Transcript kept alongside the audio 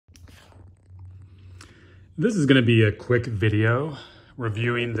This is going to be a quick video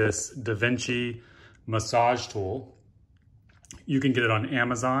reviewing this Davinci massage tool. You can get it on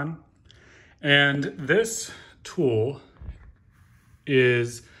Amazon. And this tool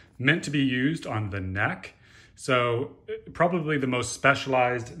is meant to be used on the neck. So probably the most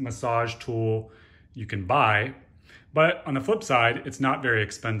specialized massage tool you can buy. But on the flip side, it's not very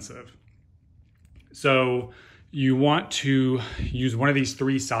expensive. So you want to use one of these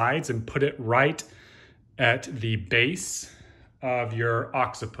three sides and put it right at the base of your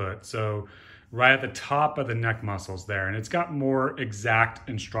occiput. So right at the top of the neck muscles there. And it's got more exact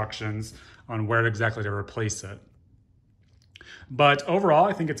instructions on where exactly to replace it. But overall,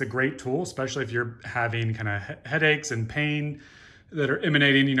 I think it's a great tool, especially if you're having kind of headaches and pain that are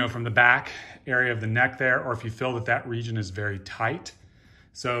emanating, from the back area of the neck there, or if you feel that that region is very tight.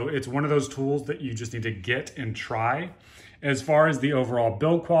 So it's one of those tools that you just need to get and try. As far as the overall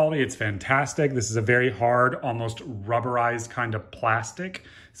build quality, it's fantastic. This is a very hard, almost rubberized kind of plastic,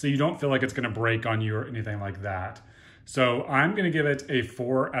 so you don't feel like it's gonna break on you or anything like that. So I'm gonna give it a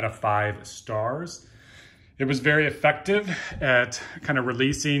 4 out of 5 stars. It was very effective at kind of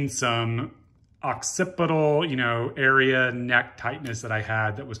releasing some occipital, area neck tightness that I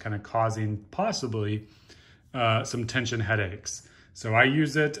had that was kind of causing possibly some tension headaches. So I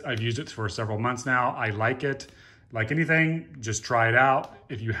use it. I've used it for several months now. I like it. Like anything, just try it out.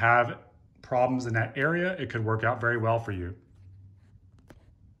 If you have problems in that area, it could work out very well for you.